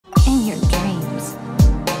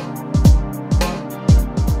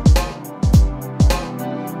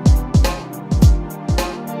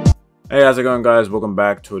Hey, how's it going, guys? Welcome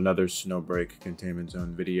back to another Snowbreak Containment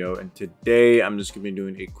Zone video, and today I'm just going to be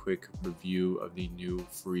doing a quick review of the new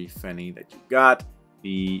free Fenny that you got,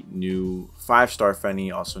 the new 5-star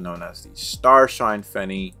Fenny, also known as the STARSHINE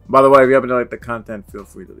Fenny. By the way, if you happen to like the content, feel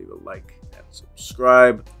free to leave a like and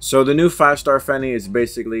subscribe. So the new 5-star Fenny is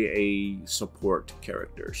basically a support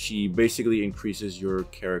character. She basically increases your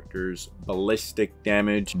character's ballistic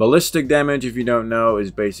damage. Ballistic damage, if you don't know,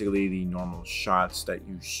 is basically the normal shots that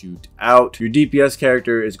you shoot out. Your DPS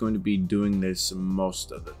character is going to be doing this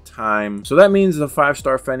most of the time. So that means the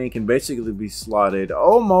 5-star Fenny can basically be slotted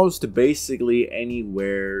almost basically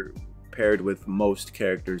anywhere paired with most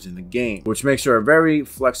characters in the game, which makes her a very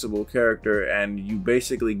flexible character, and you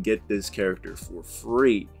basically get this character for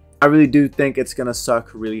free. I really do think it's gonna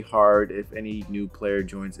suck really hard if any new player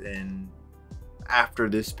joins in after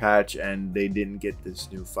this patch and they didn't get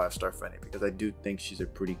this new 5-star Fenny, because I do think she's a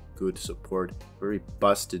pretty good support, very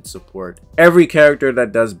busted support. Every character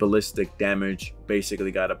that does ballistic damage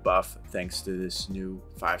basically got a buff thanks to this new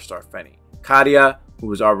 5-star Fenny. Kadia, who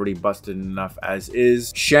was already busted enough as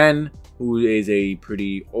is. Shen, who is a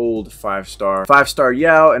pretty old 5-star. 5-star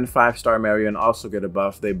Yao and 5-star Marion also get a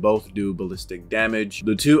buff. They both do ballistic damage.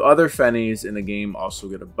 The two other Fennys in the game also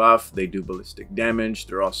get a buff. They do ballistic damage.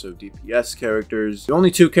 They're also DPS characters. The only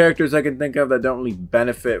two characters I can think of that don't really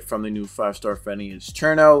benefit from the new 5-star Fenny is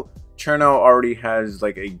Cherno. Cherno already has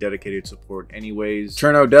like a dedicated support anyways.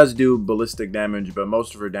 Cherno does do ballistic damage, but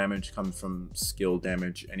most of her damage comes from skill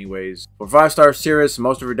damage anyways. For 5-star Cirrus,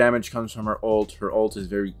 most of her damage comes from her ult. Her ult is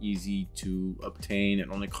very easy to obtain. It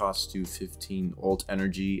only costs you 15 ult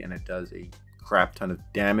energy, and it does a crap ton of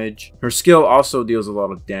damage. Her skill also deals a lot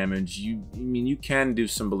of damage. You can do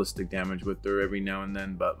some ballistic damage with her every now and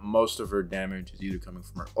then, but most of her damage is either coming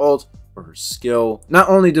from her ult or her skill. Not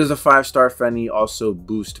only does the 5-star Fenny also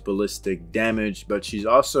boost ballistic damage, but she's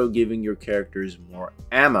also giving your characters more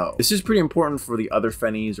ammo. This is pretty important for the other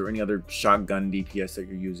Fennys or any other shotgun DPS that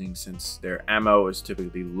you're using, since their ammo is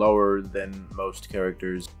typically lower than most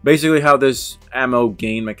characters. Basically, how this ammo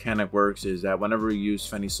gain mechanic works is that whenever you use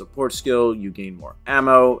Fenny's support skill, you gain more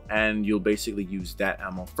ammo, and you'll basically use that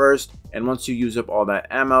ammo first, and once you use up all that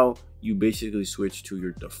ammo, you basically switch to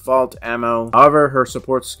your default ammo. However, her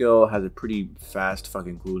support skill has a pretty fast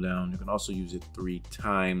fucking cooldown. You can also use it 3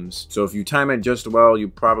 times. So if you time it just well, you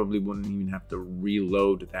probably wouldn't even have to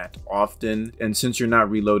reload that often. And since you're not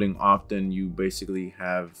reloading often, you basically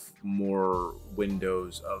have more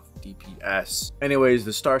windows of DPS. Anyways,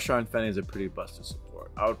 the STARSHINE Fenny is a pretty busted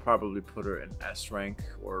support. I would probably put her in S rank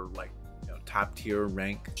or like top tier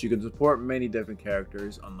rank. She can support many different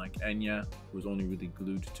characters, unlike Enya, who's only really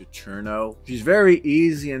glued to Cherno. She's very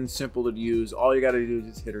easy and simple to use. All you gotta do is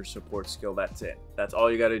just hit her support skill. That's it. That's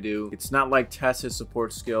all you gotta do. It's not like Tessa's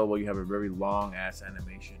support skill where you have a very long ass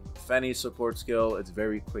animation. Fenny's support skill, it's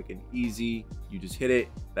very quick and easy. You just hit it,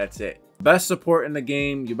 that's it. Best support in the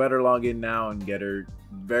game. You better log in now and get her.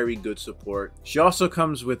 Very good support. She also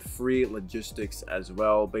comes with free logistics as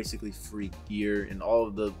well, basically free gear, and all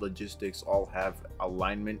of the logistics all have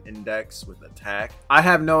alignment index with attack. I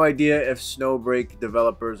have no idea if Snowbreak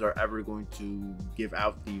developers are ever going to give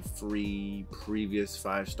out the free previous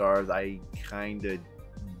 5 stars. I kind of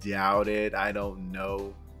doubt it. I don't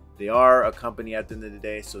know. They are a company at the end of the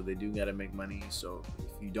day, so they do gotta make money. So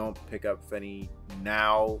if you don't pick up Fenny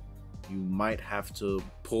now, you might have to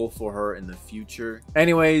pull for her in the future.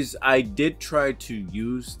 Anyways, I did try to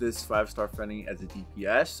use this 5-star Fenny as a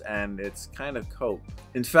DPS, and it's kind of cope.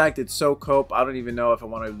 In fact, it's so cope, I don't even know if I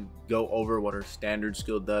want to go over what her standard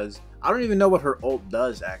skill does. I don't even know what her ult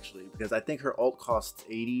does, actually, because I think her ult costs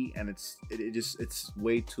 80, and it's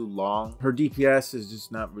way too long. Her DPS is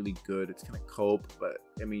just not really good. It's kind of cope, but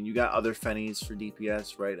I mean, you got other Fennys for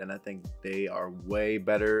DPS, right? And I think they are way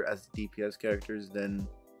better as DPS characters than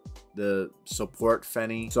the support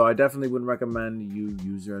Fenny. So I definitely wouldn't recommend you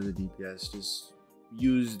use her as a DPS. Just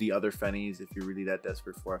use the other Fennys if you're really that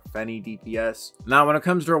desperate for a Fenny DPS. Now, when it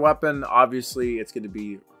comes to her weapon, obviously it's going to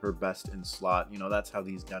be her best in slot. You know, that's how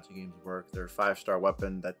these gacha games work. Their 5-star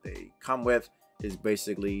weapon that they come with is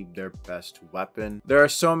basically their best weapon. There are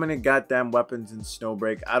so many goddamn weapons in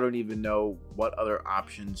Snowbreak. I don't even know what other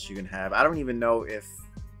options you can have. I don't even know if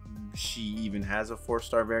she even has a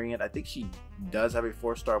 4-star variant. I think she does have a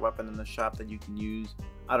 4-star weapon in the shop that you can use.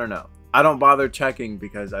 I don't know. I don't bother checking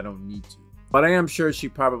because I don't need to. But I am sure she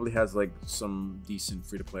probably has like some decent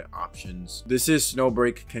free-to-play options. This is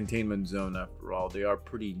Snowbreak Containment Zone after all. They are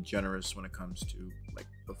pretty generous when it comes to like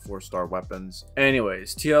the 4-star weapons.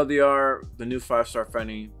 Anyways, TLDR, the new 5-star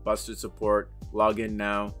Fenny, busted support. Log in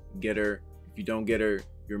now, get her. If you don't get her,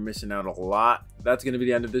 you're missing out a lot. That's going to be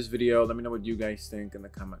the end of this video. Let me know what you guys think in the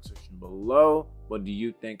comment section below. What do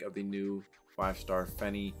you think of the new 5-star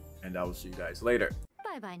Fenny? And I will see you guys later.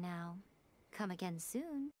 Bye bye now. Come again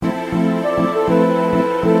soon.